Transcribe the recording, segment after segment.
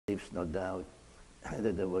leaves no doubt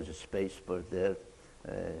that there was a spaceport there.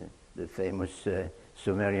 The famous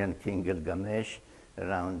Sumerian king Gilgamesh,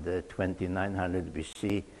 around 2900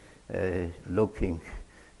 BC, looking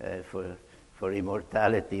for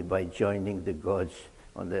immortality by joining the gods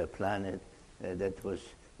on their planet. That was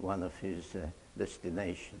one of his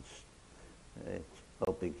destinations,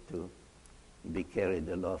 hoping to be carried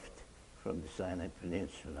aloft from the Sinai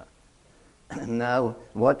Peninsula. Now,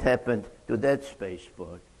 what happened to that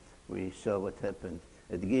spaceport? We saw what happened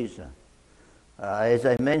at Giza. As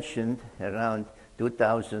I mentioned, around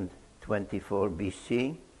 2024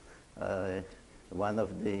 BC, one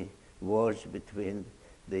of the wars between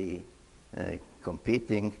the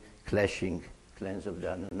competing, clashing clans of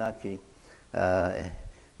the Anunnaki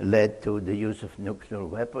led to the use of nuclear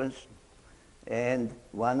weapons, and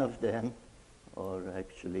one of them, or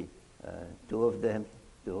actually two of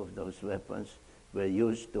those weapons, were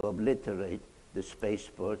used to obliterate the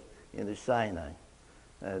spaceport in the Sinai.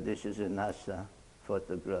 This is a NASA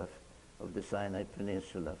photograph of the Sinai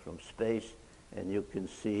Peninsula from space, and you can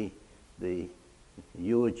see the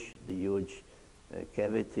huge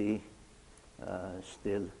cavity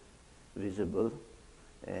still visible,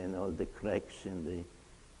 and all the cracks in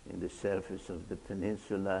the surface of the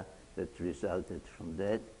peninsula that resulted from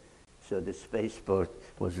that. So the spaceport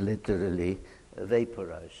was literally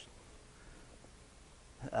vaporized.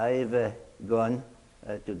 I've gone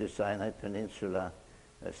to the Sinai Peninsula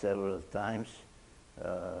several times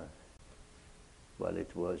while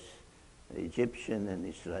it was Egyptian and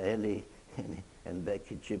Israeli and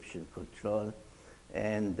back Egyptian control.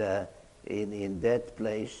 And in that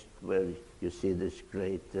place where you see this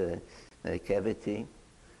great cavity,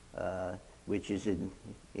 which is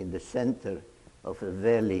in the center of a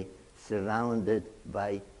valley surrounded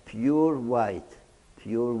by pure white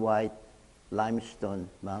limestone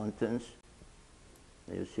mountains.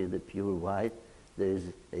 You see the pure white. There's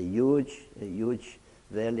a huge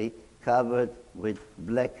valley covered with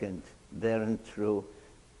blackened, burned through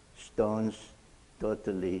stones,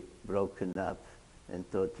 totally broken up and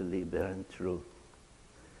totally burned through.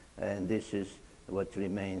 And this is what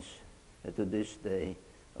remains to this day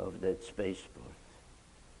of that spaceport.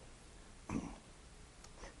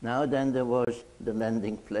 Now then, there was the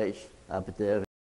landing place up there